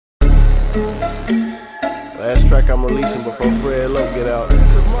Last track I'm releasing before Fred Lowe get out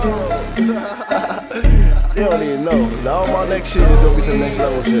tomorrow. They don't even know. Now all my next shit is gonna be some next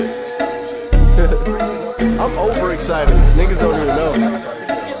level shit. I'm overexcited. Niggas don't even know.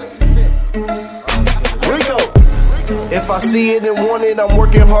 R.I.C.O. If I see it and want it, I'm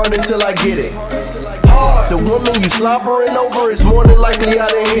working hard until I get it. The woman you slobbering over is more than likely I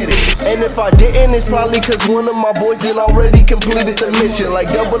done hit it. And if I didn't, it's probably cause one of my boys done already completed the mission.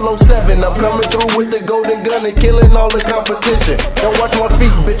 Like 007, I'm coming through with the golden gun and killing all the competition. Don't watch my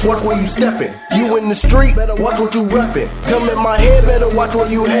feet, bitch, watch where you stepping. You in the street, better watch what you reppin'. Come in my head, better watch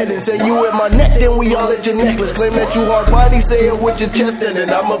where you heading. Say you at my neck, then we all at your necklace. Claim that you hard body, say it with your chest in, and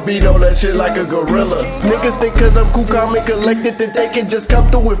I'ma beat on that shit like a gorilla. Niggas think cause I'm cool, calm, and collected that they can just come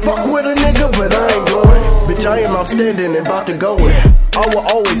through and fuck with a nigga, but I ain't going. Bitch, I am outstanding and about to go in. I will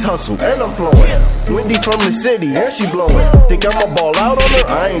always hustle, and I'm flowing. Wendy from the city, and she blowing. Think I'ma ball out on her?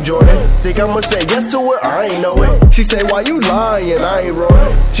 I ain't Jordan. Think I'ma say yes to her? I ain't know it. She say, why you lying? I ain't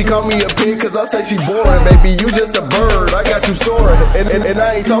roaring. She call me a pig cause I say she boring. Baby, you just a bird, I got you soaring. And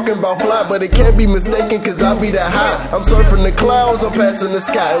I ain't talking about fly, but it can't be mistaken cause I be that high. I'm surfing the clouds, I'm passing the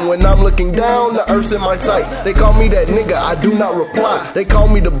sky. And when I'm looking down, the earth's in my sight. They call me that nigga, I do not reply. They call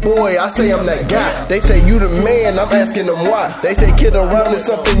me the boy, I say I'm that guy. They say you the man, I'm asking them why. They say kid around is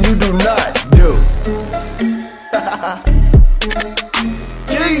something you do not do.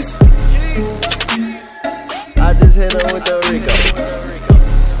 Jeez. I just hit him with the R.I.C.O.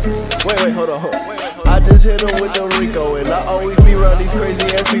 Wait, hold on. I just hit him with the R.I.C.O. and I always be around these crazy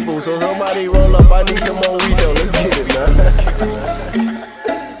ass people. So somebody roll up, I need some more weed though. Let's get it, man.